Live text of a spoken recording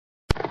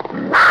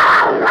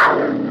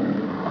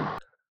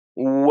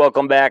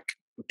Welcome back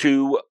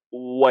to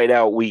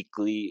Whiteout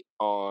Weekly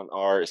on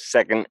our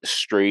second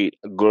straight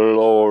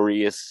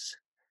glorious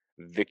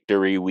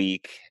victory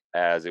week,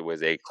 as it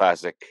was a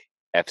classic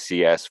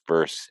FCS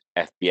versus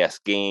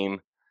FBS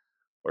game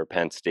where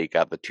Penn State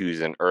got the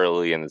twos in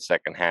early in the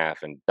second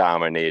half and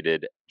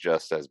dominated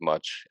just as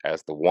much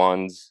as the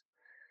ones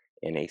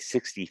in a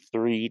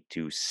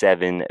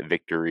 63-7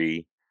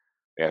 victory.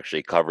 We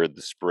actually covered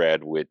the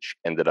spread, which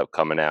ended up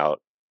coming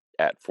out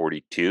at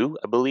 42,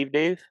 I believe,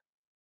 Dave.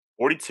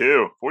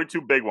 42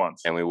 big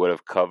ones. And we would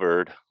have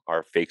covered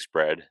our fake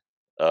spread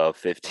of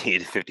 50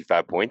 to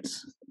 55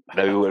 points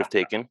that we would have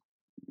taken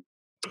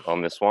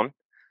on this one.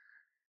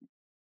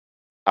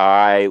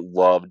 I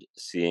loved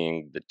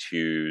seeing the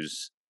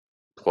twos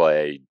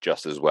play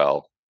just as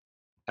well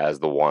as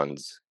the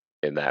ones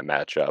in that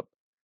matchup.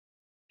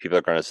 People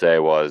are going to say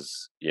it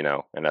was,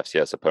 an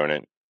FCS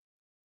opponent,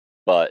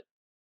 but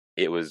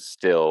it was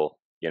still,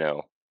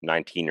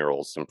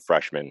 19-year-olds, some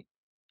freshmen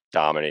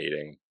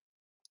dominating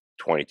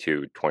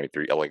 22,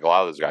 23. Like, a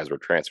lot of those guys were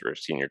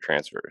transfers, senior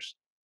transfers.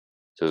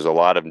 So there's a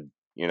lot of,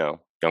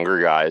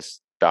 younger guys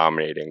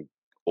dominating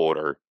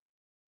older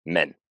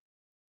men.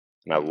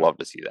 And I love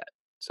to see that.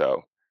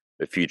 So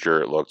the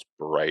future looks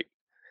bright.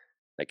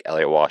 Like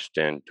Elliot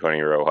Washington,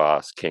 Tony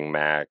Rojas, King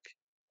Mack,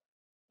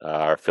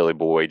 our Philly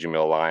boy,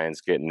 Jamil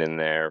Lyons getting in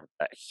there.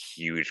 That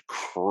huge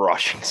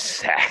crushing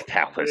sack.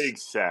 That was big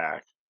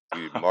sack.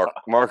 Dude,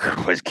 Marker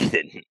was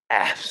getting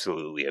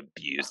absolutely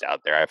abused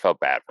out there. I felt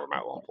bad for him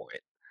at one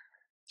point.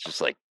 Just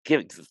like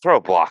throw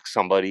a block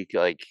somebody.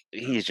 Like,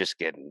 he's just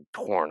getting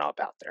torn up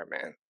out there,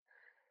 man.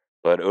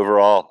 But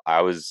overall,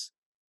 I was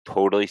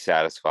totally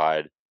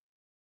satisfied.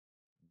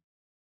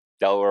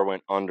 Delaware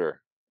went under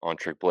on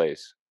trick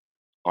plays,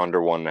 under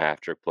 1.5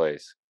 trick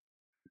plays.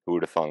 Who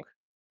would have thunk?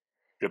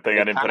 Good thing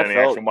I didn't put any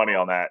extra money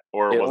on that.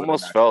 Or it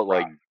almost felt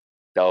like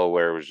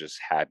Delaware was just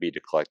happy to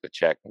collect the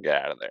check and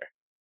get out of there.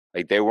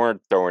 Like, they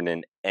weren't throwing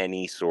in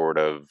any sort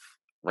of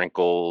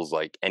wrinkles,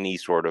 like any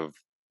sort of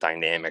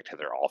dynamic to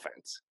their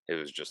offense. It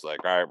was just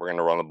like, all right, we're going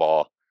to run the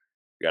ball.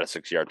 We got a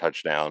 6-yard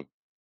touchdown.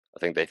 I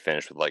think they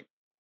finished with like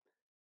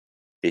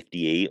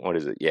 58. What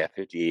is it? Yeah,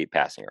 58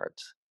 passing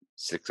yards,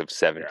 6 of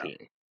 17. Yeah.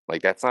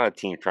 Like, that's not a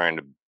team trying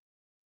to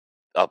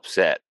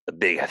upset a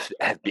big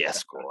FBS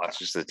school. That's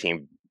just a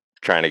team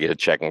trying to get a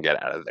check and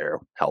get out of there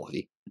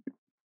healthy.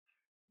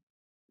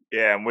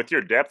 Yeah, and with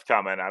your depth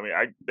comment, I mean,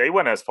 they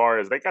went as far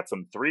as they got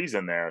some threes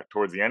in there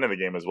towards the end of the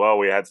game as well.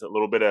 We had a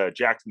little bit of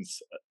Jackson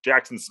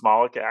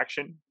Smolik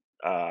action.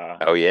 Yeah.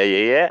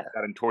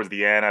 Got him towards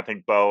the end. I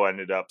think Bo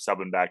ended up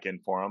subbing back in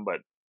for him,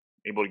 but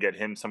able to get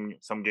him some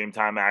game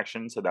time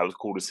action. So that was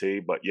cool to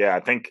see. But yeah,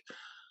 I think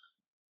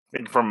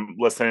from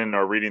listening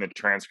or reading the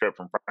transcript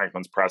from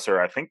Franklin's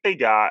presser, I think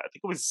it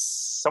was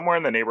somewhere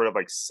in the neighborhood of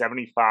like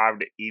 75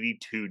 to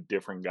 82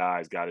 different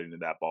guys got into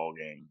that ball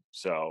game.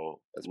 So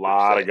a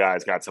lot of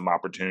guys got some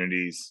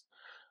opportunities.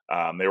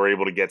 They were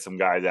able to get some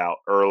guys out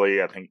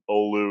early. I think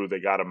Olu, they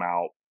got him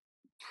out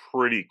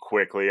pretty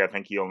quickly. I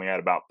think he only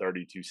had about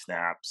 32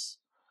 snaps.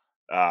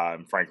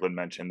 And Franklin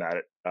mentioned that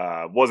it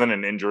wasn't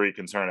an injury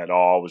concern at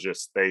all. It was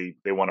just they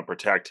want to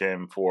protect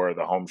him for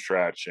the home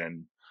stretch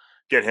and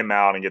get him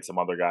out and get some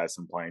other guys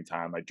some playing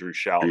time, like Drew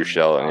Shelton.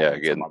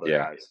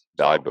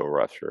 Valuable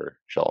rush for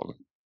Shelton.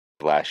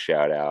 The last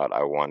shout out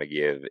I want to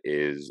give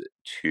is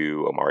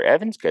to Amari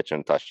Evans catching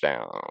a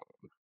touchdown.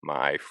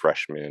 My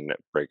freshman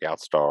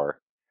breakout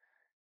star,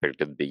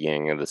 picked at the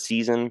beginning of the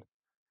season.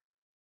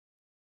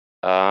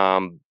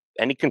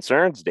 Any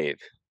concerns, Dave?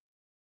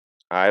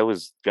 I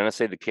was gonna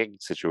say the kick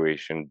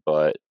situation,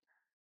 but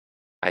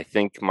I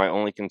think my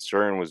only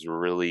concern was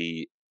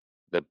really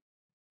the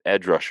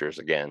edge rushers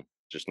again.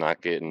 Just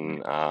not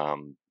getting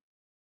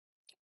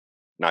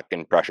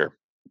pressure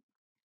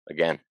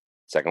again.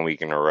 Second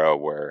week in a row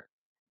where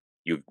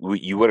you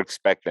would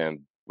expect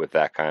them with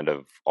that kind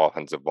of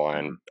offensive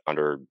line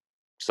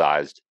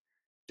undersized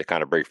to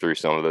kind of break through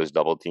some of those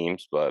double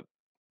teams, but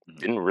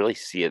didn't really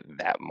see it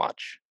that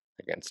much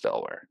against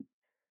Delaware.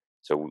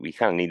 So we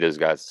kind of need those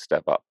guys to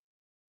step up.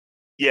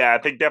 Yeah, I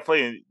think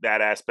definitely that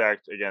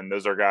aspect. Again,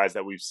 those are guys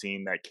that we've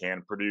seen that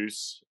can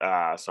produce.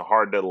 So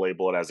hard to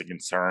label it as a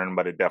concern,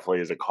 but it definitely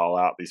is a call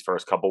out these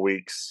first couple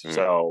weeks.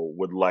 So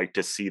would like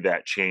to see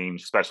that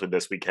change, especially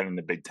this weekend in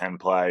the Big Ten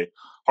play.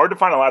 Hard to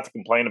find a lot to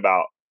complain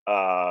about.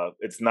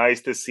 It's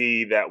nice to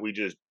see that we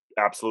just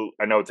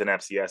I know it's an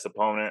FCS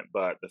opponent,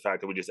 but the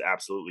fact that we just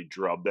absolutely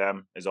drubbed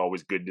them is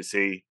always good to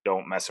see.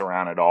 Don't mess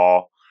around at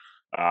all.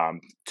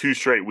 2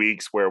 straight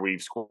weeks where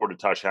we've scored a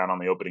touchdown on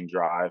the opening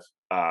drive.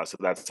 So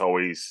that's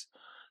always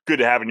good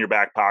to have in your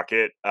back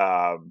pocket.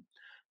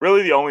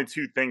 Really the only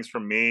 2 things for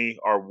me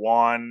are,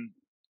 one,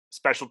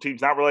 special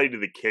teams, not related to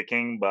the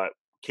kicking, but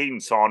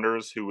Caden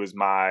Saunders, who was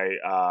my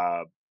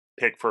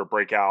pick for a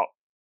breakout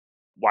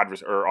wide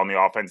receiver on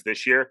the offense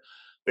this year.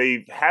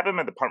 They have him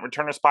at the punt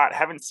returner spot.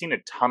 Haven't seen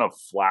a ton of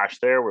flash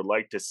there. Would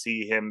like to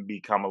see him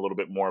become a little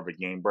bit more of a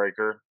game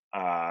breaker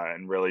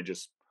and really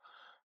just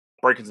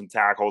breaking some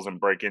tackles and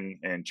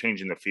breaking and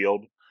changing the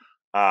field.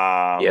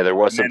 There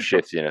was some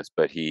shiftiness,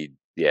 but he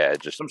Yeah,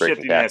 just some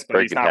shiftiness,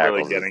 but he's breaking not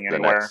really tackles is getting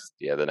anywhere.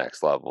 the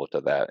next level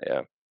to that.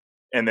 Yeah.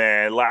 And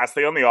then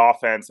lastly, on the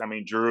offense, I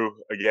mean, Drew,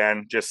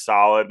 again, just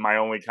solid. My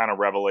only kind of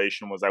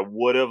revelation was I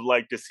would have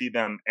liked to see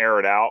them air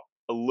it out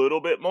a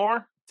little bit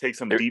more, take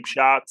some They deep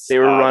shots. they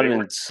were They were,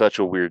 running such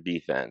a weird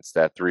defense.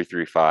 That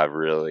 3-3-5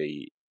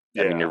 really.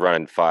 I mean, yeah, you're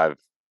running 5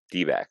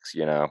 D-backs,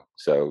 you know.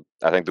 So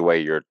I think the way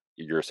your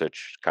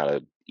such kind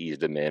of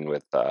eased them in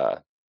with those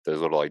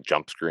little like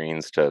jump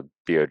screens to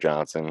Theo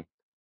Johnson,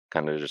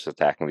 kind of just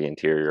attacking the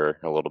interior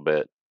a little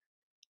bit,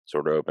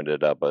 sort of opened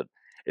it up. But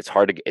it's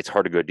hard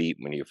to go deep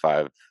when you have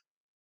 5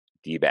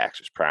 D-backs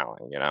just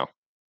prowling, you know.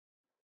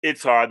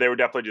 it's hard. They were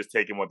definitely just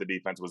taking what the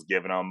defense was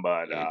giving them.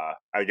 But Mm.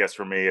 I guess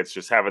for me, it's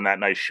just having that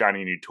nice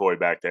shiny new toy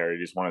back there. You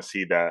just want to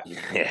see the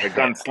Yeah.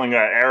 gunslinger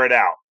air it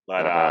out.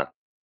 But Uh-huh.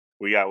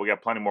 we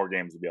got plenty more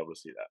games to be able to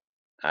see that.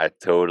 I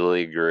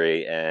totally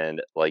agree.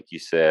 And like you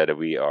said,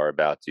 we are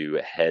about to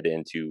head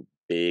into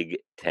Big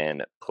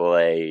Ten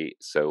play.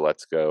 So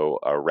let's go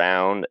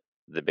around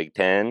the Big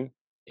Ten,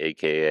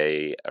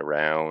 aka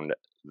around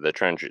the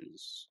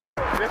trenches.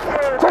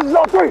 Trenches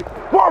on 3.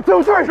 1,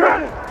 2, 3.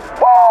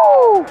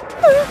 Woo!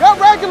 Got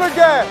regular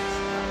gas.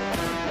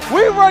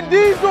 We run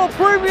diesel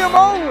premium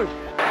only.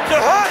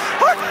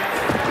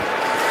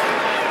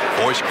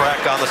 Voice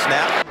crack on the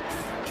snap.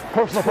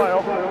 Personal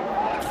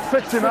foul.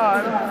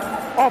 69.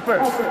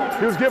 Offense.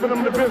 He was giving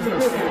them the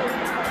business.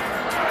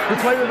 He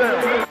played it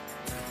there.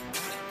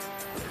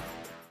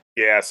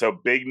 Yeah, so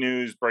big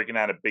news breaking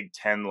out of Big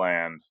Ten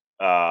land.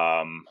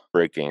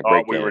 Breaking.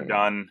 We were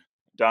done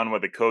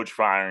with the coach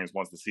firings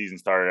once the season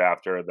started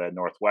after the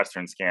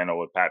Northwestern scandal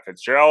with Pat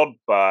Fitzgerald,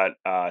 but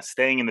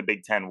staying in the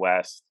Big Ten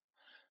West,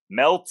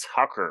 Mel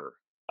Tucker,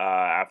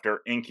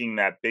 after inking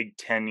that big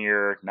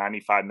 10-year,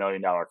 $95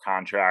 million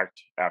contract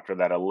after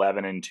that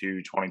 11-2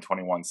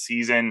 2021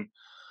 season,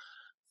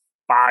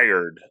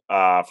 fired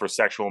for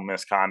sexual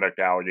misconduct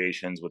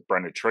allegations with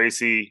Brenda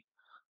Tracy.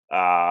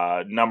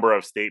 Number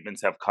of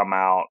statements have come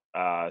out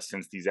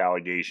since these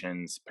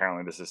allegations.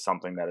 Apparently, this is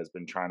something that has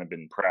been trying to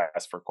been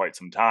pressed for quite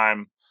some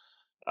time.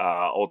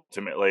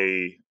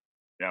 Ultimately,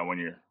 you know, when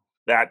you're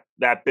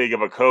that big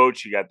of a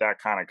coach, you got that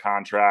kind of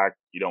contract,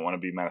 you don't want to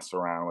be messed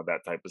around with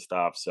that type of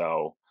stuff.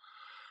 So,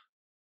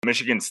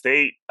 Michigan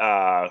State,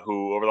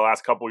 who over the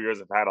last couple of years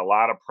have had a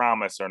lot of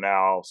promise, are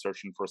now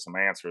searching for some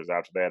answers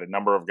after they had a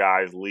number of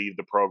guys leave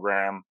the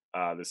program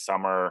this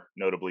summer,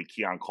 notably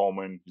Keon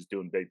Coleman, who's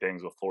doing big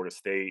things with Florida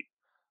State,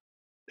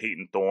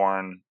 Peyton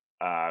Thorne,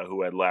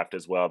 who had left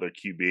as well, their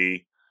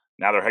QB.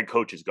 Now their head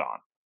coach is gone.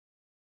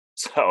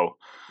 So,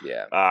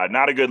 Yeah.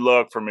 not a good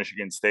look for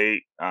Michigan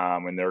State,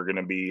 and they're going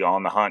to be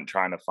on the hunt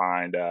trying to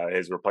find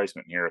his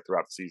replacement here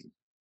throughout the season.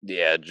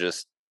 Yeah,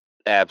 just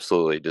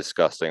absolutely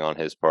disgusting on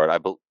his part.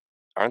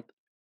 Aren't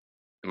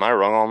am I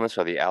wrong on this?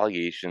 Are the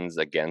allegations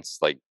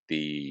against like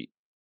the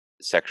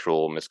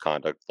sexual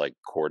misconduct like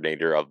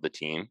coordinator of the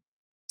team?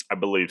 I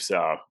believe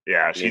so.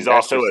 Yeah, I mean, she's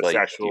that's also just a like,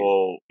 dude,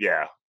 sexual,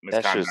 that's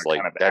misconduct just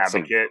like kind of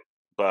advocate.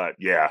 But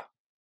yeah,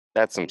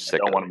 that's some I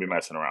don't sicko want to be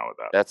messing around with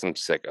that. that's some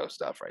sicko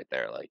stuff right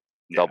there, like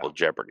Yeah, double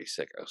jeopardy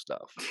sicko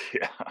stuff.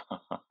 yeah,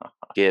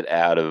 Get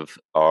out of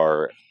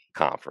our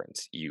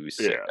conference, you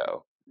yeah.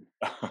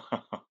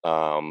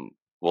 sicko.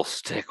 We'll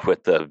stick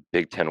with the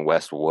Big Ten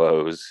West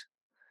woes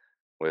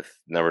with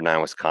number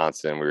 9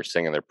 Wisconsin. We were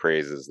singing their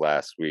praises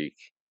last week.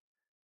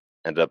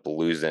 Ended up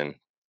losing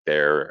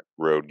their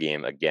road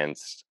game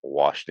against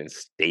Washington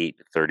State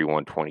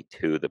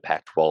 31-22. The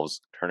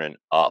Pac-12's turning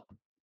up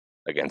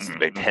against the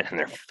Big Mhm. Ten in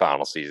their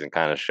final season,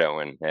 kind of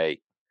showing,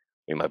 hey,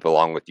 we might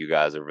belong with you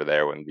guys over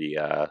there when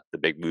the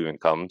big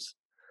movement comes.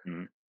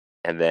 Mhm.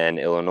 And then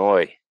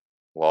Illinois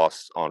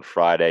lost on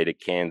Friday to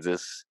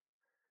Kansas.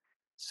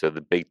 So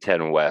the Big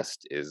Ten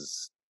West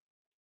is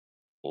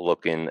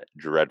looking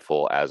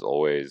dreadful as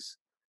always.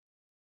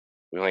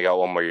 We only got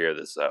one more year of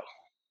this, though.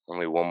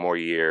 Only one more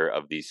year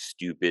of these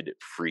stupid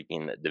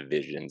freaking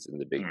divisions in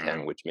the Big Mhm.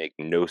 Ten, which make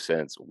no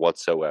sense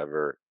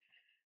whatsoever.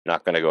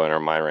 Not going to go in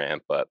on my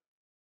rant, but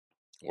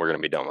we're going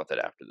to be done with it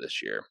after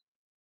this year.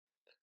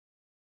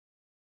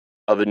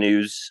 Other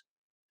news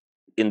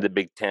in the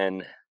Big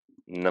Ten,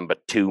 number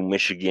 2,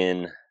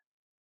 Michigan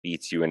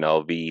beats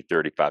UNLV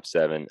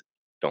 35-7.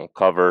 Don't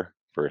cover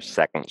for a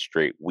second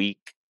straight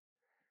week.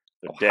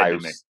 They're dead Ohio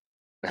to me.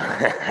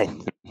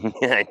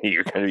 I knew you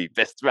were going to be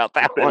pissed about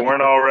that If they one.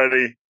 weren't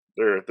already,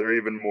 they're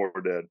even more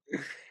dead.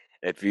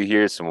 If you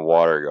hear some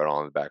water going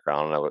on in the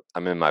background, I don't know.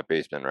 I'm in my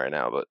basement right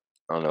now, but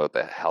I don't know what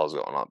the hell's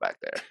going on back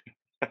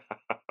there.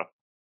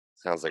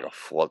 Sounds like a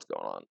flood's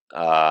going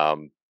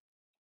on.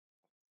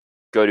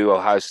 Go to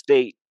Ohio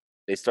State.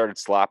 They started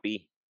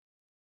sloppy,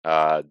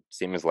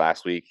 same as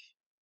last week,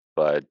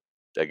 but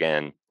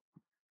again,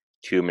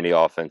 too many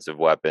offensive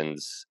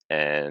weapons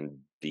and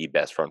the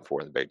best front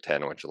four in the Big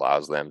Ten, which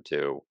allows them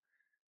to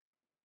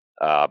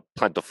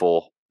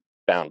plentiful,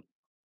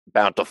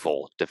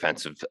 bountiful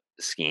defensive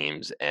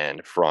schemes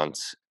and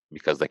fronts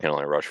because they can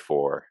only rush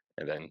 4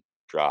 and then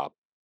drop,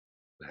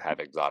 have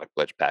exotic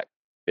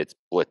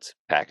blitz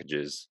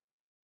packages.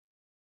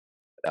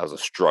 That was a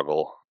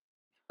struggle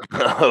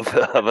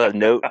of a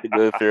note to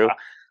go through,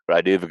 but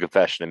I do have a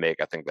confession to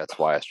make. I think that's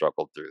why I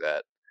struggled through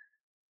that.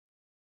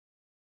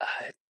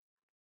 It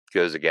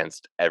goes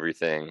against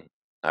everything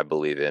I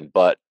believe in,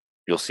 but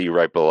you'll see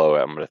right below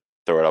it. I'm going to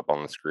throw it up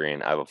on the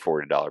screen. I have a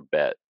 $40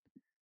 bet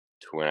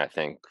to win, I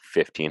think,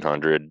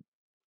 $1,500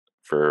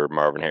 for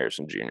Marvin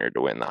Harrison Jr.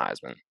 to win the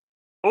Heisman.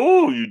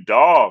 Oh, you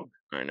dog.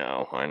 I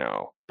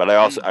know. But I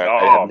also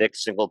I have Nick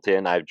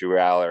Singleton, I have Drew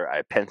Aller, I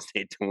have Penn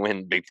State to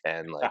win Big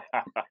Ten. Like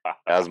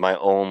that was my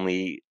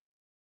only.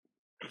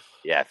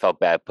 Yeah, I felt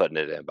bad putting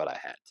it in, but I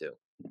had to.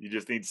 You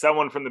just need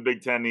someone from the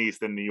Big Ten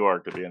East in New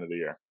York at the end of the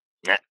year.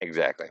 Yeah,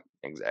 exactly.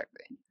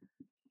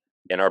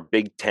 In our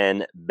Big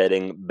Ten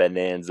betting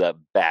bonanza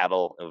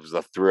battle, it was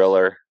a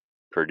thriller.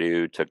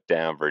 Purdue took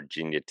down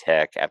Virginia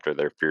Tech after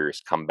their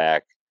furious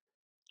comeback.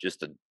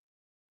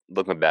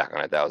 Looking back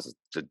on it, that was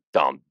a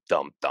dumb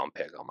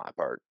pick on my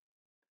part.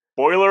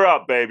 Boiler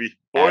up, baby.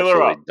 Boiler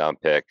Absolutely up. Dumb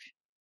pick.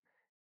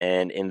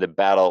 And in the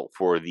battle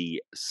for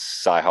the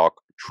Cyhawk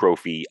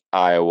Trophy,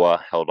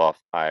 Iowa held off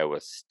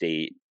Iowa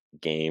State.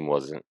 Game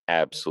was an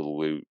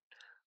absolute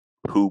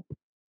poop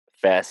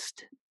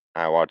fest.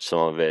 I watched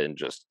some of it and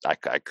just I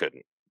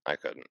couldn't.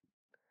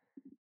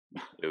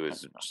 It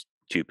was just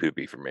too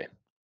poopy for me.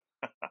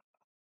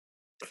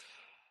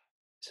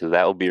 So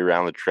that will be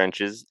around the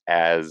trenches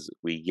as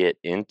we get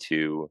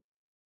into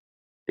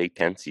Big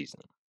Ten season.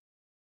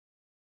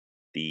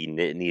 The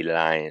Nittany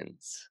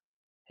Lions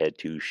head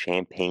to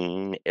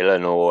Champaign,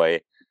 Illinois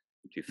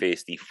to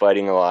face the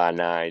Fighting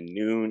Illini,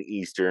 noon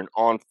Eastern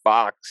on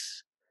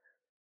Fox.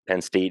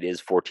 Penn State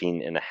is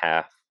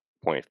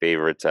 14.5-point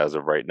favorites as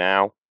of right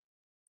now.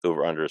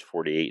 Over-under is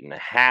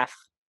 48.5.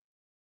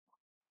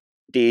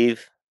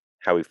 Dave,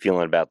 how are we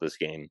feeling about this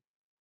game?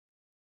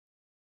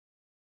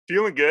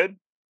 Feeling good.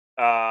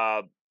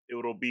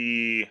 It'll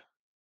be, I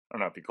don't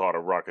know if you call it a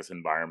ruckus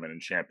environment in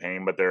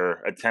Champaign, but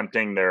they're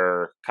attempting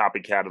their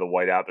copycat of the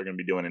whiteout. They're going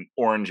to be doing an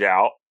orange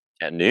out.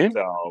 At noon?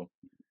 So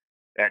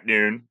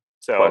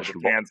the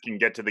fans can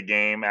get to the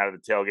game out of the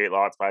tailgate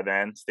lots by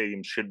then.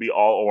 Stadium should be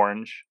all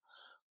orange.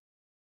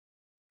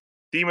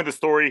 Theme of the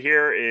story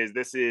here is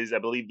this is, I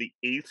believe, the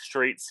 8th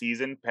straight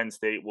season Penn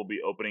State will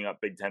be opening up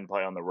Big Ten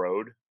play on the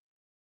road.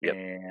 Yep.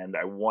 And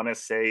I want to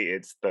say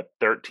it's the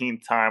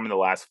 13th time in the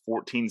last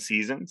 14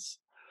 seasons.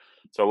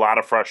 So a lot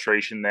of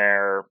frustration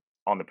there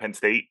on the Penn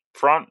State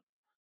front.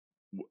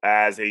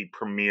 As a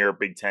premier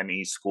Big Ten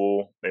East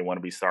school, they want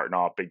to be starting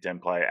off Big Ten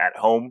play at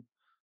home.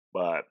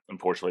 But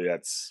unfortunately,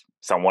 that's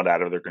somewhat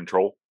out of their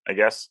control, I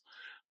guess.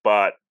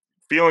 But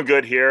feeling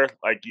good here.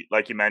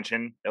 Like you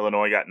mentioned,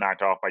 Illinois got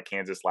knocked off by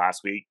Kansas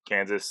last week.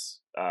 Kansas,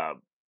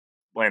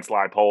 Lance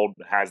Leipold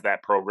has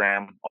that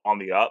program on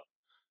the up.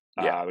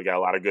 Yeah. We got a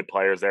lot of good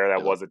players there.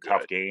 That was a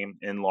tough game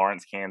in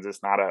Lawrence, Kansas.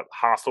 Not a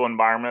hostile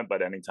environment,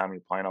 but anytime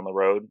you're playing on the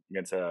road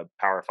against a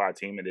Power 5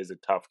 team, it is a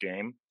tough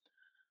game.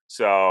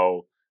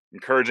 So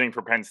encouraging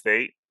for Penn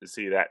State to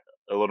see that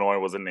Illinois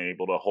wasn't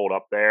able to hold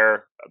up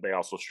there. They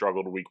also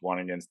struggled week 1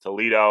 against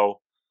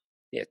Toledo.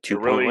 Yeah,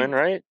 2-point win,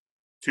 right?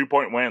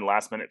 2-point win,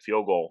 last-minute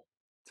field goal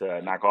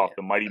to knock off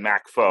the mighty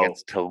Mac foe.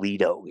 Against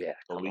Toledo, yeah.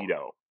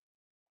 Toledo.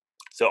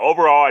 So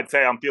overall, I'd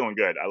say I'm feeling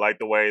good. I like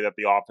the way that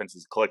the offense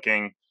is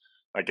clicking.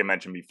 Like I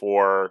mentioned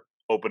before,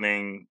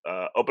 opening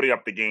up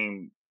the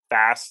game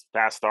fast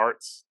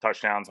starts,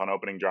 touchdowns on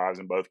opening drives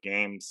in both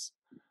games.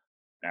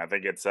 And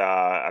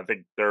I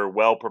think they're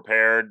well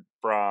prepared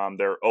from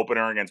their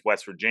opener against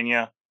West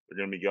Virginia. They're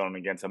going to be going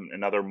against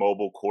another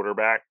mobile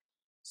quarterback.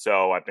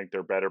 So I think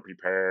they're better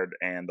prepared,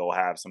 and they'll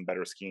have some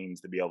better schemes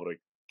to be able to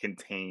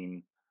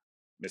contain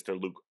Mr.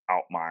 Luke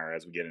Altmaier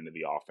as we get into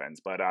the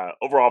offense. But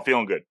overall,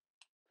 feeling good.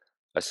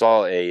 I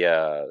saw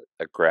a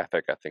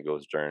graphic, I think it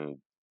was during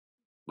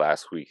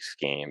last week's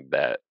game,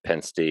 that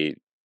Penn State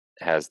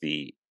has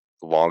the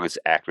longest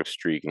active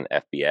streak in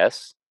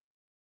FBS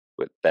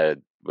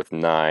with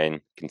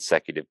 9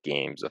 consecutive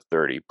games of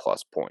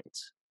 30-plus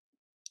points.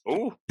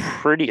 Ooh.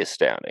 Pretty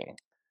astounding.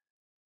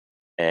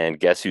 And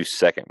guess who's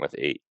second with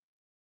 8?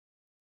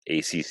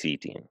 ACC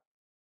team.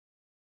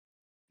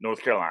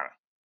 North Carolina.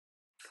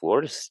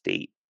 Florida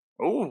State.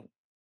 Ooh.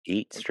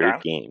 8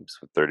 straight games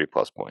with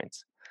 30-plus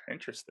points.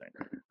 Interesting.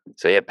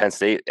 So, yeah, Penn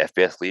State,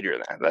 FBS leader.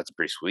 That's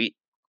pretty sweet.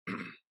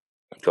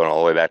 Going all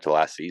the way back to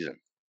last season.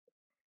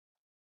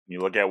 You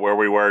look at where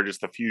we were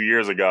just a few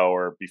years ago,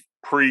 or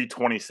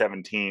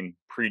pre-2017,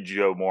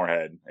 pre-Joe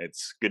Moorhead.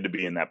 It's good to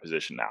be in that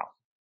position now.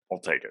 I'll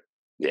take it.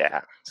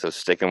 Yeah. So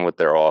sticking with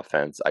their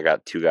offense, I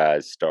got 2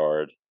 guys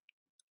starred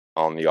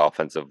on the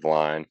offensive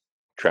line,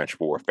 trench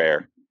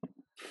warfare.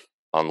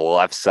 On the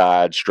left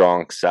side,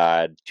 strong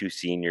side, 2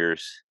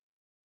 seniors,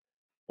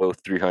 both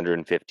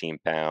 315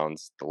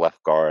 pounds. The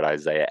left guard,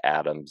 Isaiah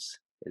Adams,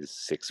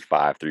 is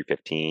 6'5",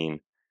 315.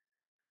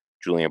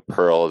 Julian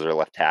Pearl is their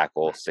left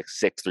tackle,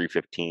 6'6",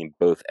 315,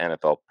 both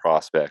NFL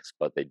prospects,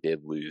 but they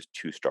did lose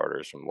 2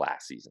 starters from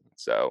last season.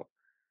 So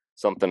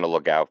something to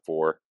look out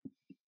for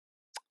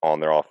on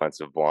their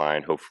offensive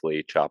line.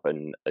 Hopefully Chapa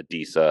and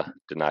Adisa,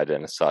 Denida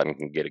and Sutton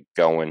can get it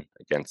going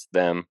against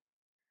them.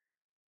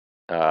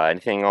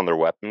 Anything on their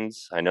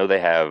weapons? I know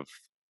they have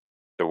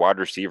the wide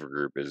receiver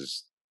group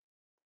is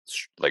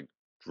like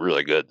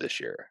really good this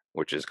year,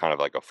 which is kind of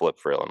like a flip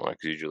for Illinois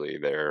because usually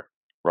their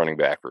running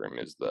back room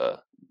is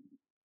the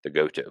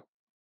go-to.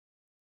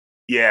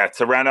 Yeah,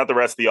 to round out the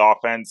rest of the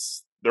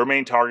offense, their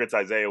main target's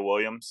Isaiah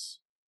Williams,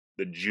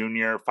 the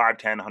junior,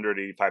 5'10",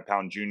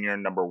 185-pound junior,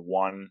 number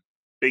one.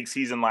 Big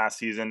season last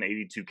season,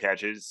 82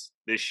 catches.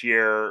 This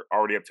year,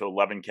 already up to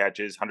 11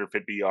 catches,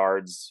 150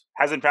 yards.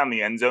 Hasn't found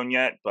the end zone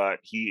yet, but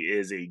he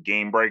is a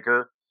game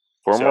breaker.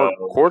 Former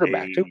So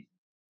quarterback, too.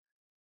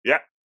 Yeah,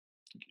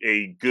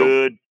 a So,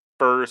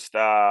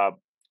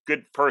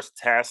 good first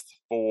test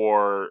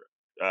for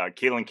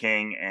Kalen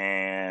King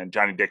and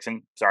Johnny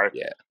Dixon. Sorry.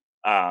 yeah.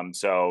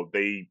 So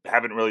they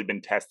haven't really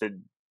been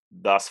tested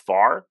thus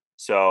far.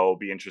 So it'll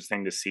be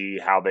interesting to see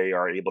how they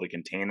are able to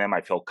contain them.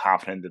 I feel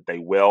confident that they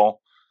will.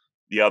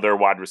 The other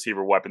wide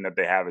receiver weapon that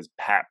they have is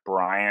Pat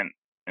Bryant,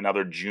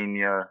 another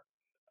junior,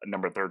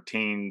 number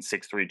 13,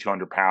 6'3",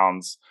 200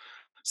 pounds,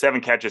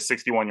 7 catches,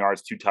 61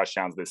 yards, 2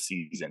 touchdowns this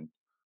season.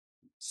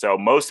 So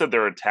most of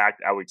their attack,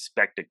 I would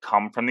expect to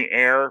come from the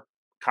air,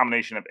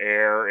 combination of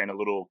air and a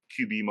little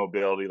QB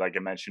mobility, like I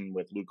mentioned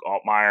with Luke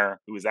Altmaier,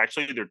 who is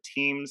actually their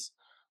team's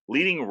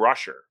leading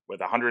rusher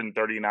with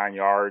 139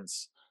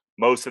 yards.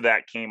 Most of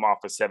that came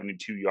off a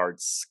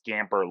 72-yard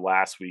scamper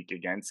last week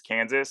against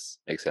Kansas.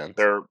 Makes sense.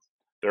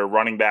 Their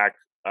running back,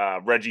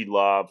 Reggie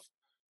Love,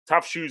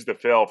 tough shoes to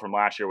fill from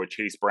last year with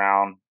Chase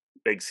Brown.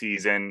 Big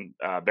season,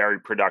 very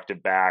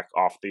productive back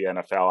off the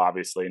NFL,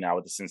 obviously, now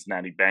with the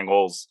Cincinnati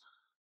Bengals.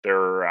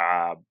 Their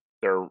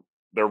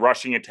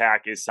rushing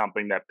attack is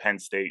something that Penn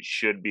State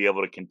should be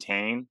able to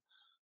contain.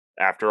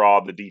 After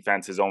all, the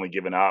defense has only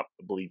given up,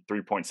 I believe,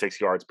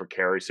 3.6 yards per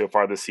carry so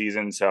far this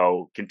season.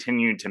 So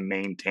continuing to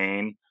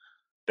maintain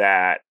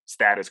that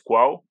status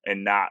quo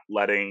and not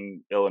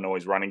letting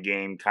Illinois' running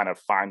game kind of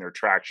find their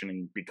traction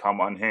and become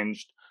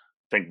unhinged,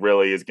 I think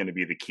really is going to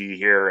be the key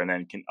here. And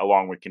then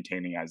along with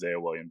containing Isaiah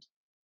Williams.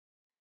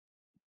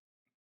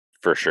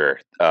 For sure.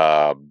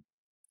 That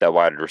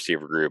wide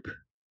receiver group,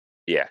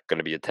 yeah, going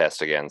to be a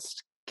test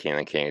against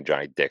Kalen King and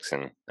Johnny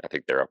Dixon. I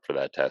think they're up for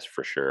that test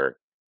for sure.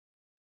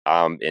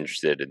 I'm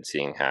interested in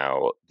seeing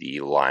how the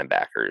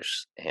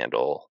linebackers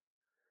handle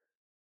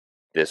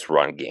this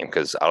run game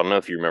because I don't know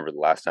if you remember the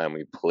last time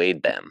we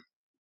played them,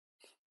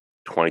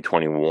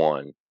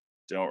 2021.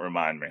 Don't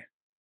remind me.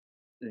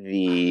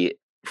 The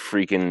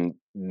freaking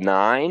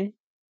 9,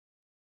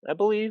 I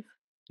believe,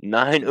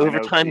 9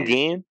 overtime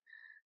game,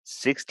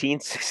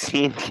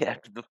 16-16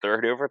 after the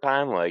third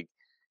overtime. Like,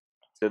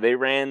 so they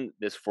ran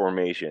this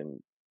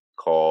formation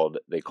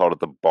they called it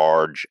the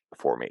barge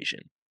formation.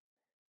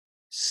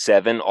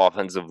 7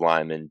 offensive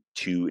linemen,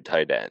 2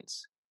 tight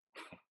ends.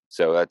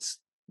 So that's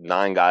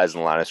 9 guys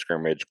in the line of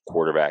scrimmage,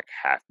 quarterback,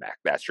 halfback.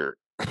 That's your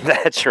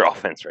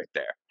offense right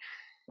there.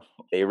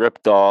 They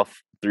ripped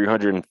off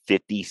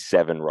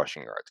 357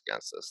 rushing yards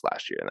against us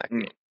last year in that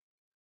game.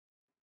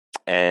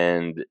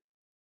 And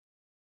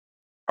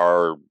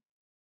our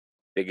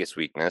biggest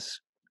weakness,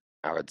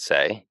 I would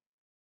say,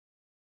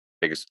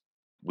 biggest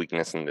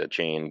weakness in the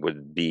chain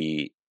would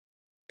be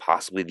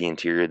possibly the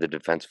interior of the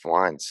defensive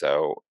line.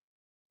 So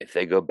if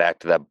they go back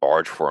to that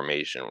barge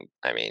formation,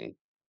 I mean,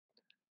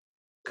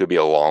 could be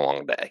a long,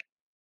 long day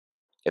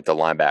if the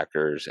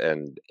linebackers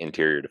and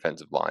interior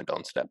defensive line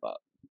don't step up.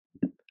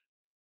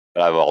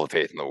 But I have all the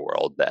faith in the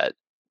world that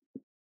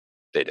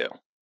they do.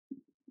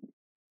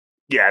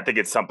 Yeah, I think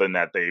it's something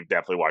that they've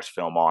definitely watched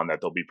film on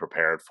that they'll be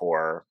prepared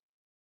for.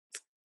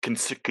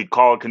 Could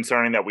call it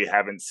concerning that we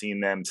haven't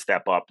seen them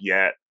step up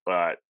yet,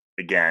 but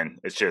again,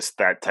 it's just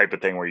that type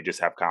of thing where you just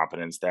have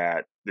confidence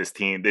that this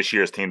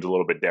year's team's a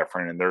little bit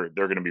different, and they're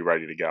going to be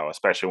ready to go.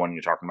 Especially when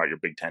you're talking about your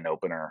Big Ten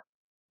opener,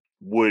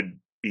 would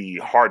be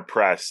hard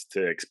pressed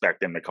to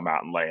expect them to come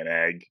out and lay an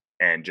egg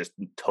and just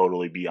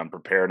totally be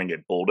unprepared and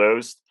get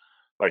bulldozed,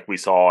 like we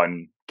saw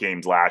in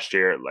games last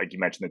year. Like you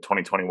mentioned, the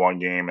 2021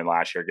 game and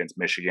last year against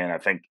Michigan. I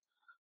think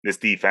this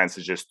defense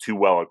is just too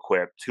well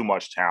equipped, too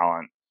much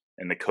talent.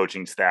 And the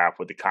coaching staff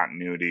with the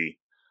continuity,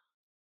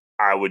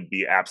 I would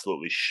be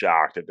absolutely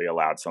shocked if they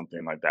allowed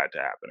something like that to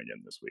happen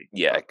again this week.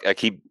 Yeah, I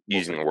keep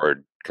using the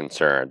word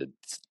concerned.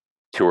 It's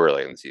too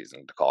early in the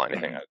season to call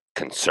anything a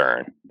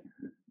concern.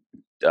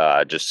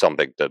 Just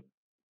something to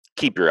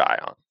keep your eye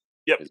on.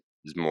 Yep.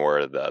 Is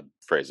more the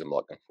phrase I'm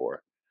looking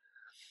for.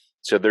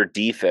 So their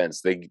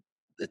defense,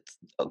 it's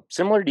a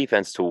similar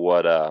defense to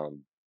what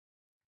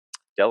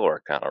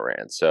Delaware kind of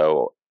ran.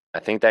 So I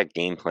think that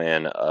game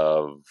plan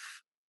of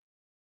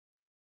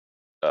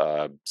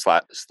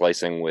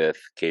slicing with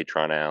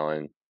Katron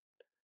Allen,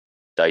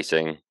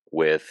 dicing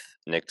with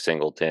Nick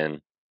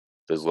Singleton,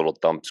 those little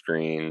thump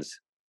screens,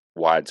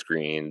 wide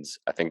screens.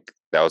 I think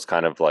that was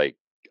kind of like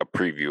a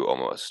preview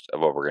almost of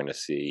what we're going to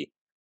see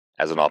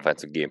as an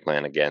offensive game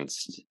plan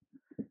against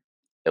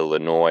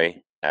Illinois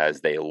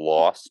as they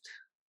lost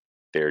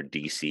their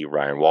DC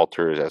Ryan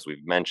Walters, as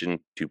we've mentioned,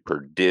 to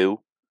Purdue.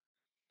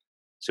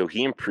 So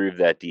he improved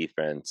that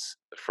defense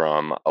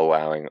from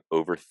allowing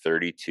over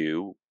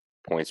 32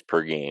 points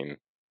per game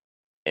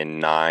in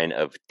 9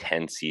 of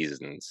 10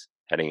 seasons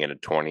heading into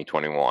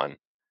 2021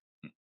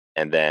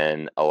 and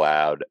then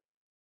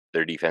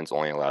their defense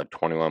only allowed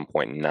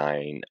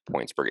 21.9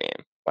 points per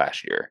game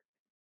last year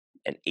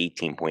and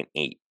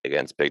 18.8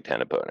 against Big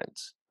Ten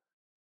opponents.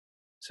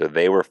 So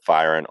they were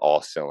firing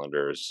all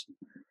cylinders,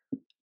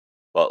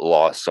 but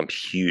lost some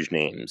huge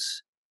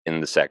names in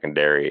the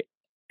secondary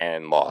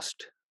and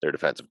lost their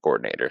defensive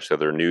coordinator. So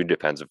their new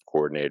defensive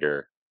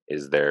coordinator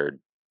is their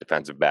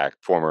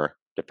former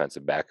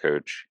defensive back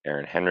coach,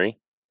 Aaron Henry.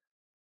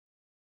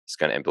 He's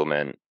going to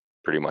implement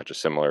pretty much a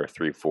similar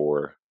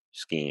 3-4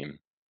 scheme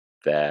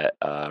that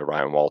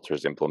Ryan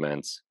Walters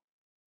implements.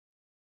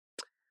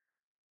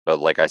 But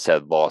like I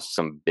said, lost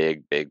some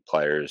big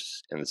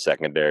players in the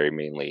secondary,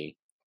 mainly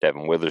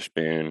Devin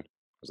Witherspoon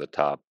was a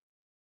top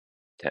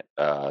 10,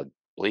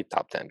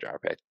 top 10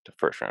 draft pick, the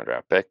first round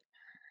draft pick.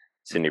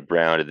 Sidney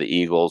Brown to the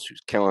Eagles,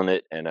 who's killing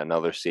it, and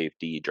another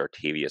safety,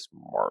 Jartavius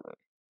Martin.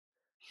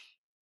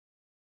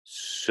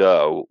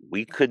 So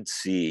we could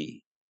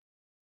see,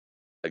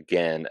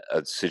 again,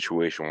 a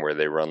situation where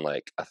they run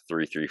like a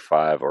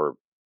 3-3-5, or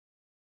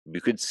we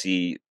could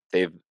see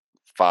they have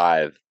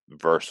 5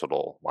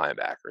 versatile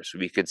linebackers. So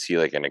we could see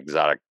like an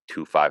exotic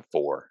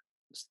 2-5-4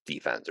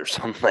 defense or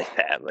something like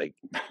that, like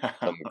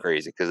something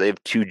crazy, because they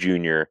have 2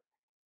 junior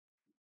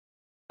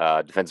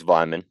defensive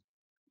linemen.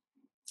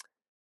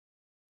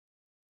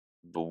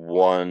 The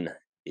one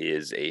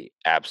is a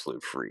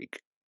absolute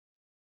freak.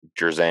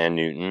 Jerzan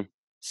Newton,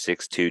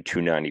 6'2",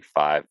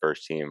 295,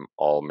 first team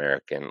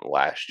All-American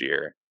last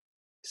year.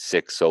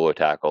 6 solo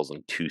tackles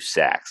and 2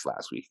 sacks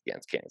last week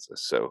against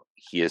Kansas. So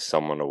he is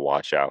someone to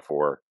watch out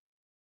for.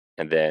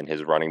 And then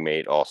his running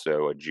mate,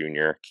 also a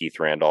junior, Keith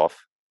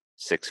Randolph,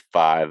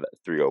 6'5",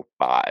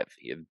 305.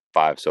 He had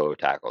 5 solo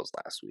tackles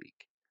last week.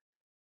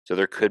 So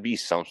there could be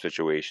some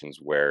situations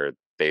where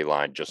they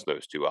line just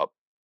those 2 up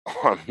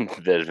on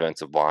the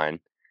defensive line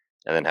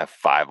and then have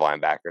 5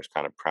 linebackers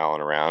kind of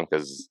prowling around,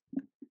 because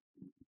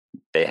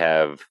they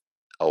have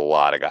a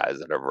lot of guys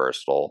that are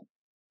versatile,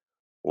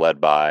 led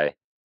by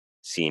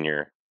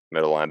senior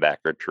middle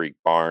linebacker Tariq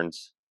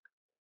Barnes.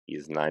 He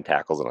has 9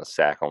 tackles and a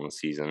sack on the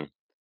season.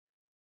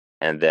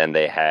 And then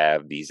they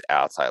have these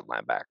outside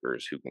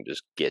linebackers who can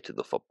just get to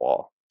the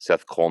football.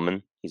 Seth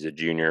Coleman, he's a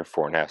junior,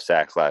 4.5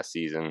 sacks last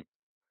season.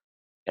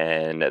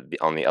 And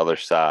on the other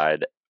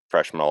side,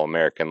 freshman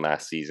All-American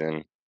last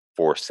season,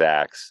 4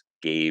 sacks,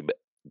 Gabe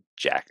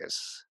Jackas.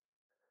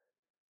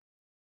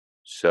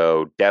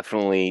 So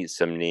definitely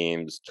some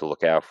names to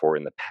look out for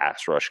in the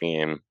pass rush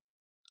game.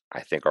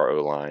 I think our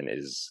O-line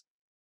is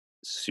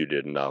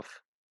suited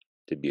enough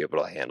to be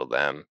able to handle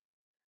them.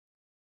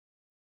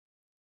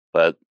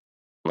 But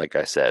like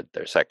I said,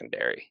 their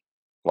secondary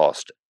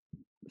lost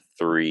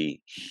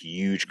 3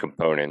 huge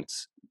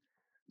components.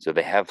 So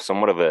they have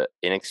somewhat of an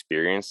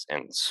inexperienced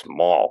and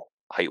small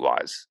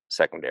height-wise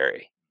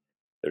secondary.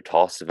 Their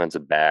tallest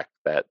defensive back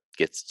that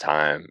gets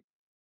time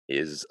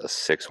is a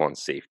 6'1"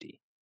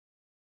 safety.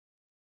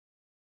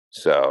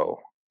 So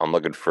I'm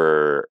looking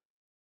for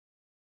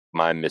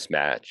my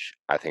mismatch.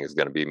 I think is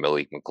going to be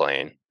Malik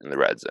McClain in the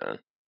red zone,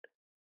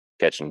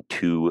 catching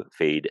 2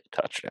 fade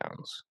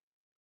touchdowns.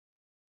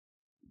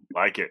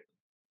 Like it.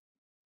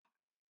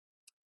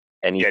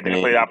 Anything? Yeah,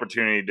 definitely the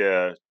opportunity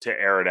to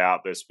air it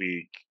out this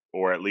week,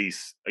 or at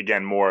least,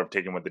 again, more of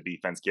taking what the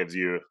defense gives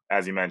you.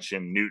 As you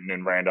mentioned, Newton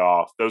and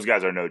Randolph, those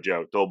guys are no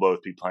joke. They'll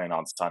both be playing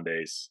on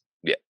Sundays.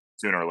 Yeah.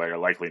 Sooner or later,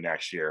 likely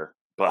next year.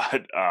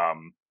 But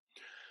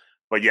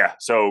yeah,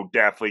 so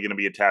definitely going to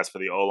be a test for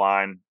the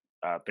O-line.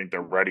 I think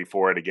they're ready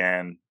for it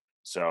again.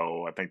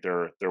 So I think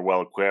they're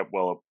well equipped,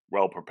 well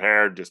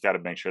prepared. Just got to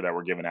make sure that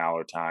we're giving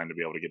Aller time to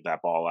be able to get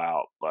that ball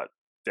out. But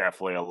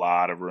definitely a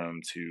lot of room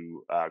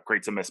to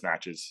create some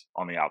mismatches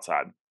on the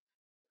outside.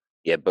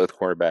 Yeah, both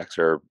cornerbacks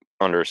are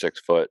under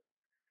 6 foot.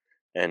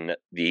 And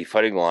the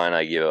Fighting Line,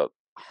 I give up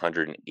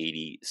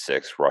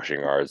 186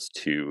 rushing yards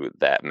to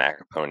that MAC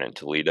opponent,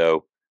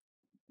 Toledo,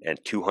 and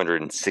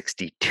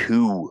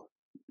 262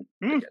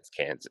 against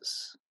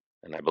Kansas.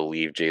 And I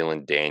believe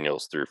Jalen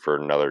Daniels threw for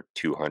another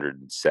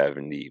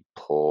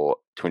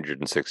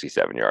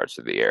 267 yards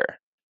to the air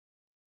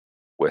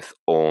with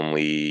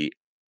only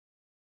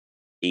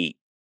 8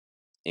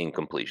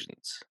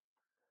 incompletions.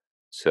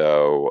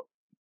 So,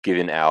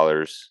 given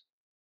Aller's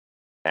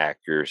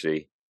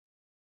accuracy,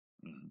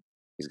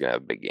 he's going to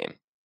have a big game.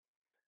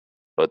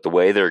 But the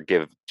way they're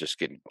just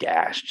getting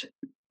gashed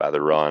by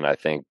the run, I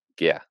think,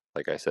 yeah,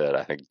 like I said,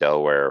 I think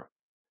Delaware,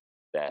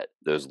 that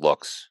those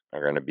looks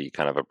are going to be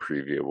kind of a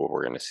preview of what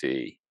we're going to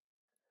see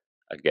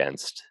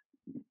against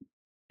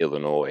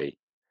Illinois,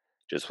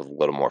 just with a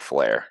little more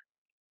flair.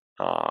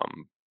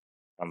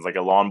 Sounds like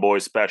a Lawn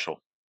Boys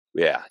special.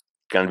 Yeah,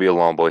 going to be a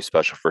Lawn Boys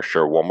special for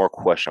sure. One more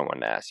question I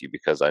want to ask you,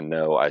 because I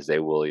know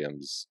Isaiah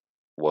Williams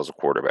was a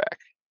quarterback.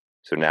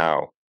 So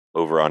now,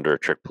 over-under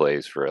trick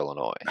plays for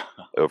Illinois,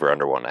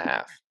 over-under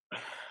 1.5.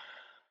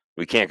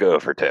 We can't go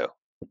over 2.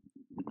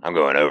 I'm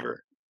going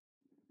over.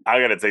 I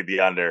got to take the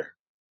under.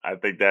 I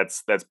think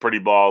that's pretty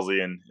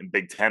ballsy in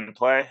Big Ten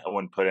play. I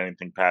wouldn't put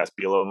anything past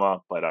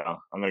Bielema, but I'm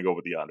going to go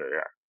with the under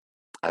here.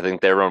 I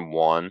think they run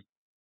 1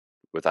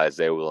 with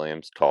Isaiah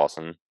Williams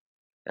tossing,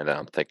 And then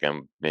I'm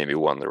thinking maybe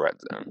one in the red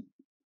zone.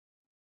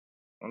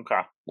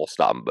 Okay. We'll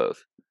stop them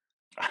both.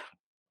 Of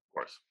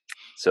course.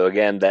 So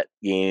again, that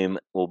game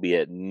will be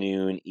at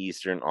noon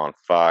Eastern on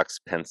Fox.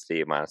 Penn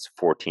State minus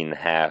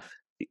 14.5.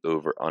 The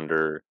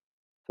over/under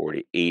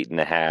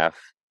 48.5.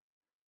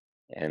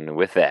 And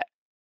with that,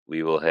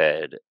 we will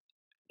head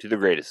to the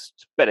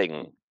greatest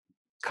betting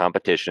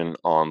competition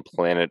on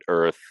planet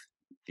Earth,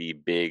 the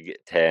Big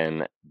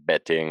Ten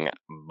betting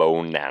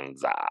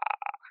bonanza.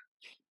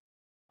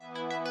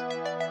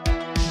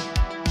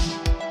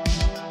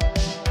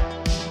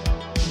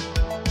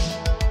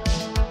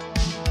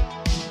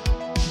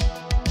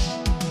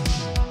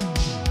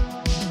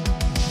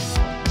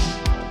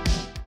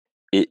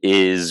 It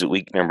is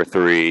week number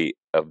 3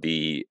 of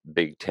the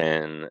Big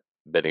Ten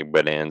betting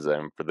bonanza.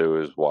 And for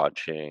those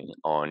watching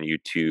on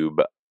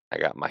YouTube, I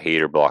got my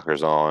hater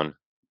blockers on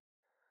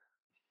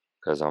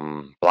because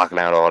I'm blocking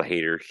out all the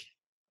haters.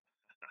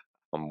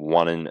 I'm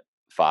 1-5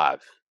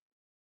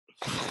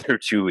 through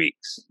 2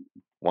 weeks.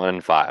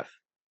 1-5.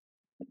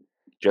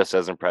 Just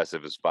as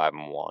impressive as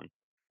 5-1.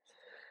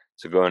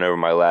 So going over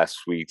my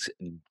last week's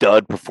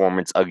dud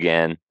performance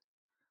again.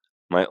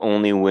 My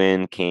only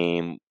win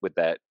came with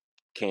that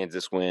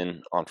Kansas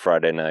win on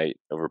Friday night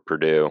over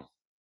Purdue.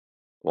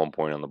 1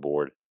 point on the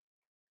board.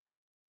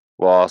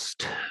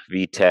 Lost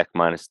VTech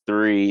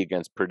 -3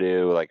 against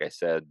Purdue. Like I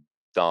said,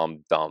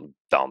 dumb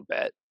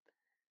bet.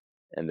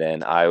 And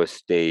then Iowa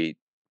State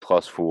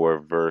 +4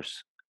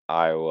 versus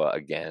Iowa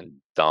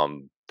again.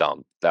 Dumb.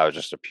 That was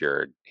just a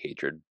pure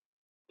hatred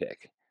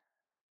pick.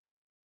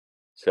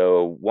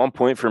 So 1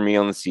 point for me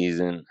on the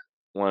season.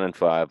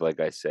 1-5, like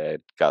I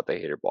said. Got the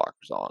hater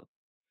blockers on.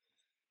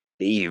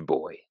 Dave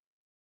boy.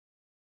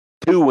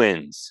 2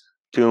 wins.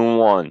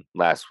 2-1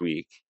 last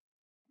week.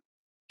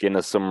 Getting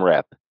us some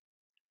rep.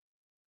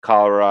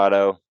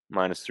 Colorado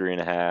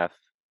 -3.5.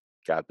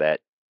 Got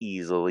that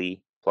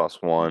easily.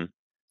 +1.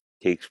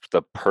 Takes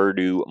the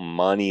Purdue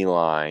money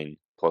line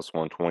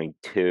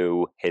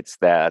 +122. Hits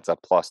that. That's a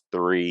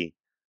 +3.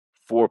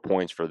 4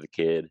 points for the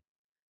kid.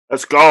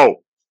 Let's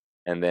go.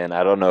 And then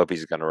I don't know if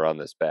he's going to run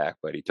this back,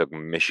 but he took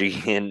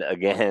Michigan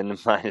again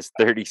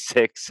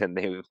 -36, and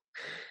they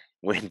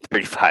win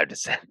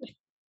 35-7.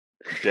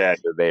 Yeah.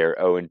 So they are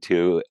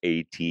 0-2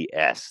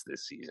 ATS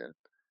this season.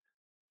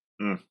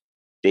 Mm.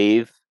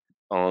 Dave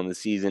on the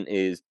season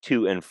is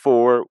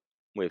 2-4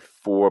 with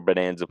 4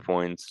 bonanza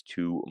points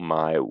to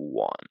my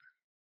 1.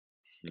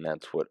 And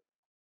that's what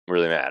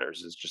really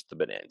matters, is just the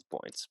bonanza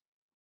points.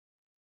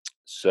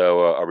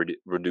 So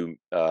we're doing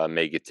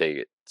make it, take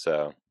it.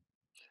 So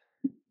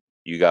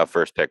you got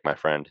first pick, my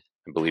friend.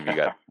 I believe you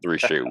got 3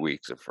 straight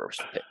weeks of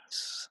first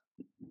picks.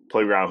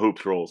 Playground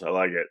hoops rules. I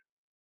like it.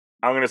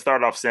 I'm going to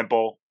start off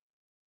simple.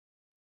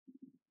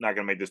 Not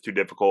going to make this too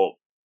difficult.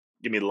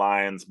 Give me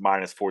Lions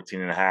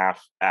 -14.5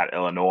 at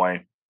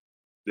Illinois.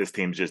 This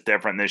team's just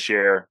different this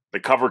year. The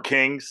cover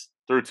Kings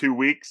through 2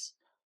 weeks,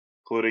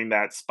 including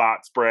that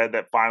spot spread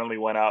that finally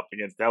went up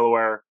against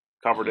Delaware.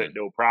 Covered it,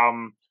 no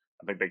problem.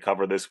 I think they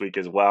cover this week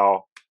as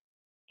well.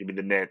 Give me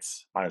the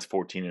Nits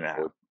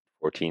 -14.5.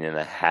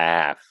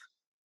 14.5.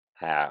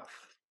 Half.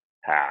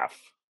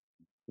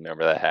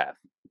 Remember that half.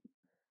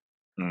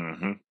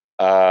 Mm-hmm.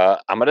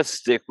 I'm going to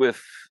stick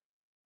with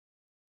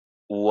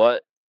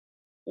what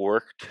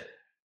worked.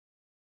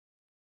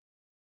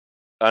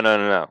 Oh,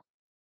 no.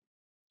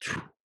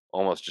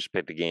 Almost just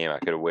picked a game I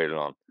could have waited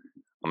on.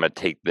 I'm going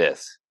to take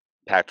this.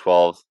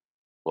 Pac-12,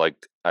 like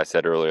I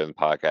said earlier in the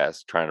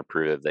podcast, trying to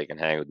prove that they can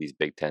hang with these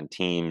Big Ten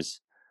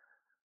teams.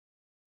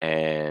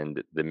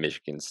 And the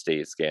Michigan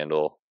State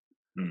scandal.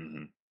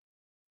 Mm-hmm.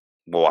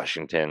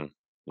 Washington,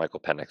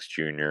 Michael Penix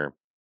Jr.,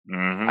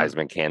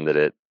 Heisman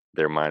candidate.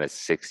 They're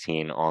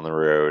 -16 on the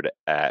road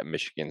at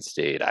Michigan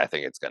State. I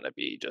think it's going to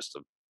be just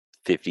a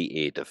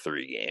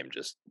 58-3 game,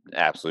 just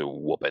absolute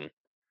whooping.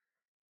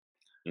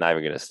 Not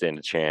even going to stand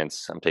a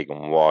chance. I'm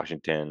taking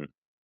Washington.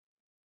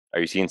 Are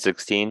you seeing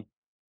 16?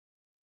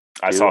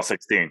 I saw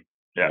 16.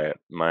 Yeah. Right,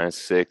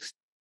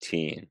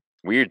 -16.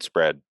 Weird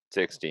spread.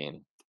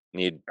 16.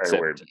 Need Very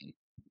 17.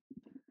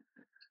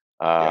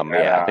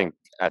 Weird.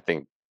 I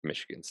think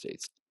Michigan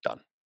State's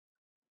done.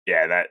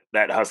 Yeah,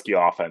 that Husky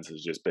offense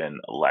has just been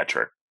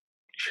electric.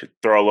 Should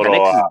throw a little,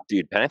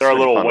 Penix throw a is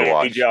little fun to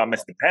watch. wage,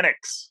 Mr.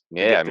 Penix.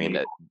 Yeah, I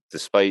mean,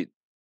 despite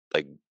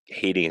like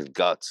hating his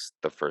guts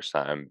the first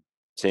time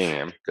seeing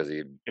him because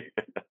he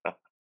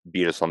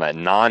beat us on that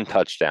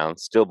non-touchdown,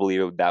 still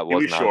believe that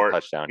was not a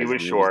touchdown. He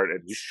was short. He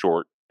was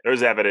short.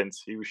 There's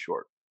evidence he was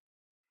short.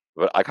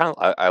 But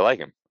I like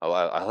him.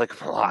 I like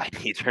him a lot.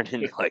 He turned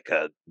into like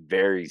a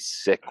very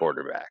sick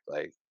quarterback.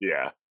 Like,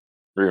 yeah,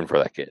 rooting for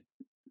that kid.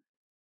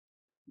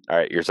 All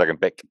right, your second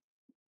pick.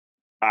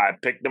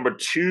 Pick number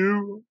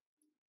 2.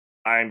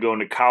 I am going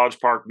to College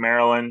Park,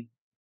 Maryland.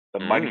 The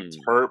Mighty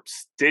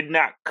Terps did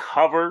not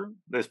cover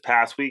this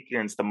past week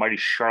against the mighty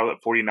Charlotte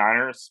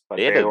 49ers, but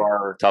they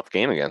were a tough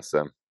game against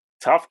them.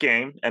 Tough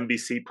game,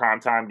 NBC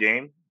primetime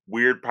game.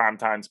 Weird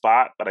primetime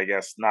spot, but I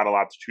guess not a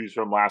lot to choose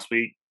from last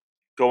week.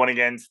 Going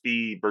against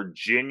the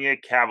Virginia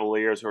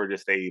Cavaliers, who are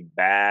just a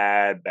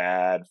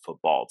bad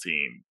football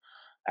team.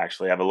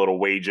 Actually, have a little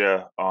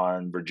wager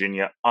on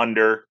Virginia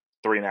under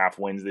 3.5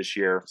 wins this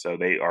year. So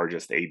they are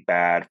just a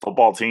bad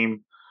football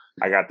team.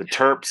 I got the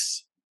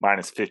Terps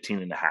minus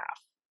 15.5.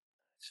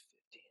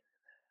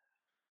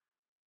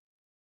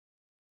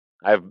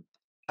 Are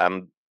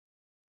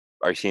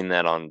you seeing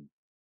that on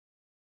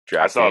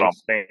I saw it on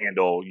DraftKings?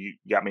 FanDuel. You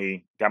got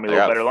me a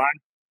little better line.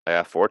 I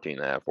got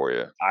 14.5 for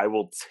you. I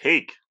will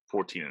take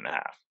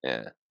 14.5.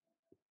 Yeah.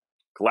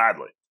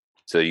 Gladly.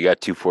 So you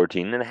got 2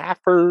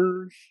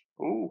 14.5ers.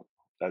 Ooh,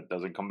 that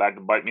doesn't come back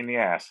to bite me in the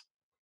ass.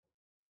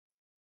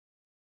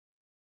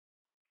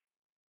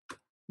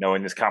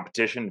 Knowing this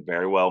competition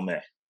very well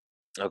may.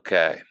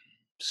 Okay.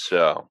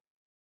 So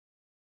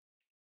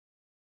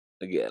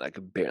again, I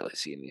can barely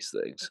see in these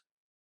things.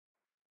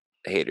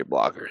 Hater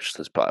blockers.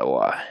 That's probably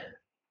why.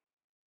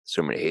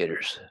 So many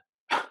haters.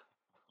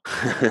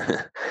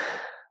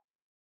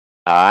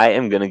 I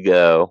am going to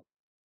go.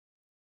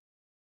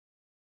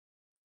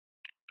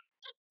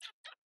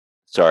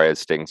 Sorry,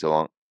 it's taking so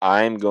long.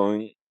 I'm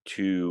going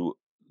to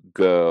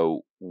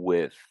go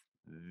with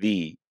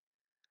the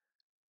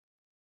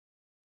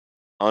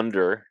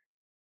under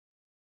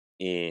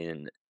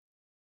in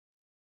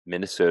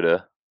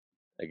Minnesota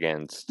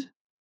against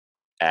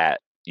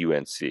at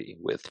UNC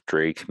with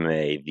Drake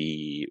May,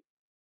 the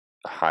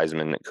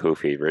Heisman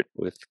co-favorite,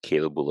 with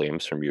Caleb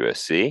Williams from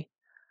USC.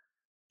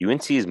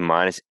 UNC is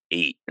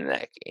 -8 in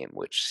that game,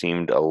 which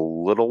seemed a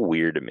little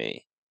weird to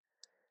me.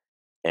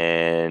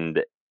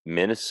 And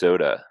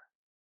Minnesota,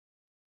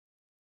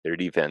 their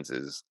defense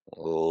is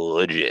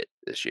legit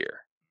this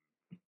year.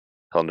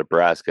 Held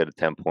Nebraska to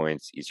 10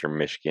 points, Eastern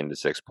Michigan to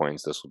 6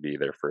 points. This will be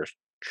their first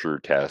true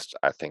test.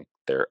 I think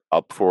they're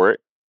up for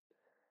it.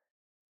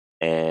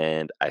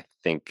 And I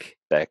think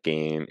that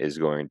game is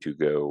going to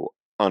go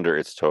under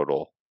its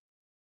total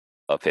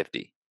of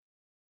 50.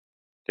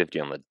 50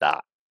 on the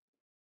dot.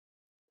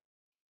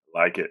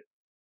 Like it.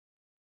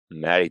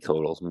 Matty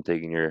totals. I'm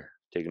taking over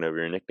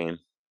your nickname.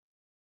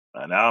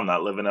 I know I'm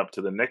not living up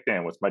to the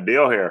nickname. What's my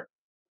deal here?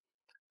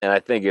 And I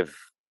think if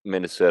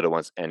Minnesota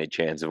wants any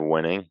chance of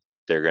winning,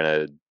 they're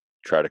gonna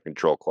try to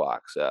control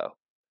clock. So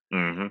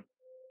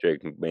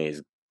Drake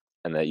Mays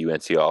and that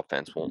UNC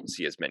offense won't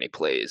see as many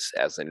plays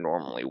as they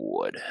normally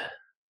would.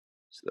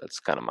 So that's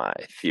kind of my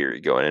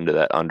theory going into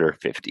that under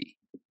 50.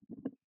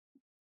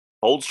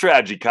 Old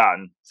strategy,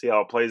 Cotton. See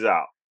how it plays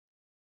out.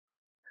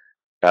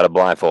 Got a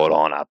blindfold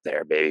on up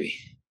there, baby.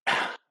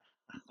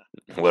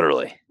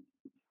 Literally.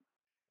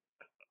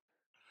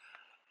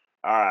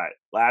 All right,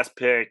 last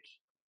pick.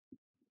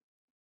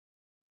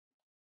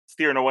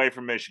 Steering away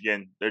from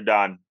Michigan. They're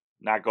done.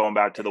 Not going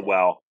back to the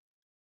well.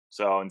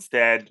 So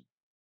instead,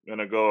 I'm going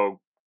to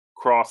go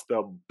across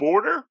the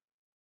border. I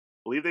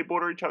believe they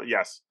border each other.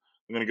 Yes.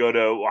 I'm going to go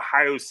to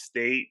Ohio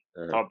State.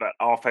 Thought that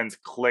offense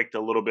clicked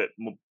a little bit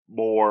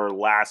more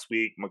last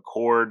week.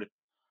 McCord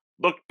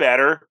looked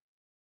better.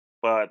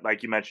 But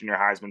like you mentioned, your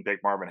Heisman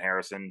pick, Marvin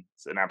Harrison,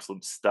 is an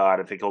absolute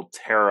stud. I think he'll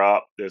tear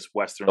up this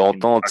Western.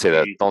 Don't say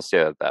that. Don't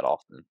say that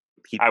often.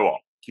 I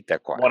won't. Keep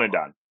that quiet. One and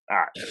done. All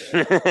right.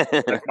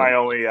 That's my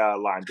only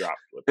line drop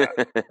with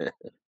that.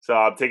 So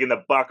I'm taking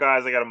the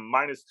Buckeyes. I got a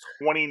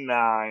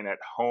 -29 at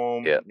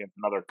home against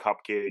another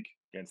cupcake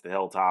against the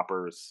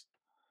Hilltoppers.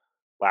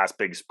 Last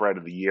big spread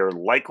of the year,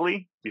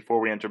 likely before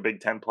we enter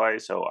Big Ten play.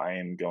 So I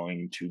am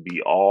going to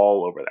be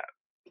all over that.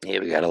 Yeah,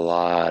 we got a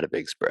lot of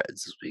big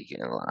spreads this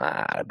weekend. A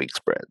lot of big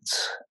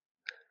spreads.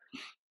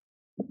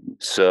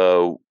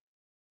 So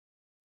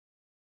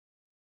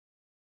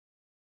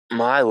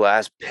my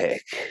last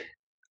pick,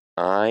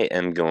 I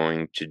am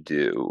going to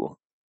do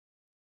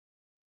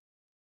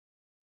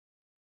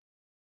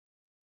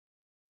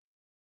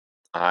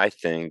I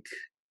think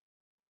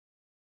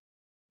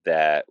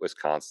that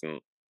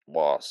Wisconsin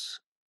loss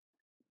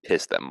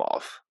pissed them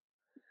off.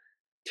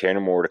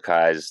 Tanner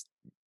Mordecai's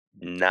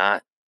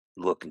not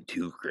looking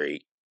too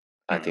great.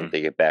 I think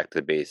they get back to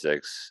the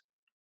basics,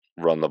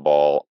 run the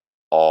ball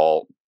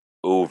all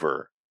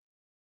over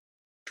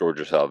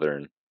Georgia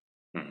Southern,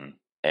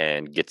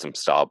 and get some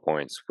style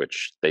points,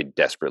 which they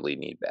desperately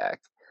need back.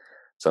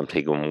 So I'm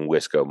taking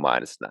Wisco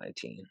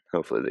 -19.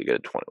 Hopefully they get a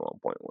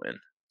 21-point win.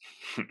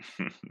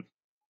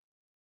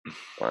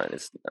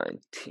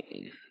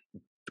 -19.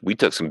 We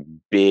took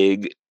some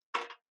big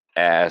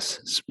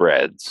ass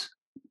spreads.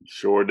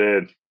 Sure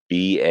did.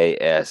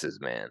 BASs,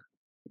 man.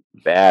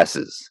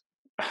 Basses.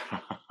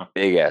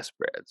 Big ass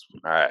spreads.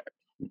 All right.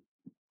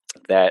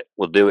 That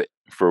will do it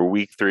for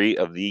week 3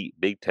 of the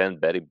Big Ten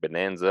betting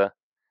bonanza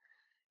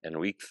and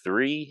week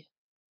 3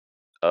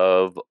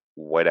 of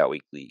Whiteout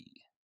Weekly.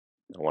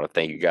 I want to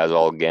thank you guys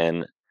all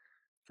again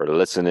for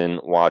listening,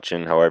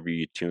 watching, however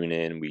you tune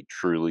in. We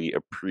truly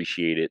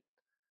appreciate it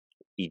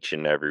each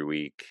and every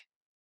week.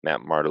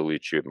 Matt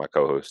Martolucci, my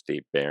co-host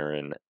Dave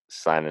Barron,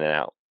 signing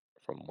out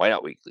from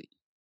Whiteout Weekly.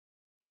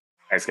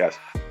 Thanks, guys.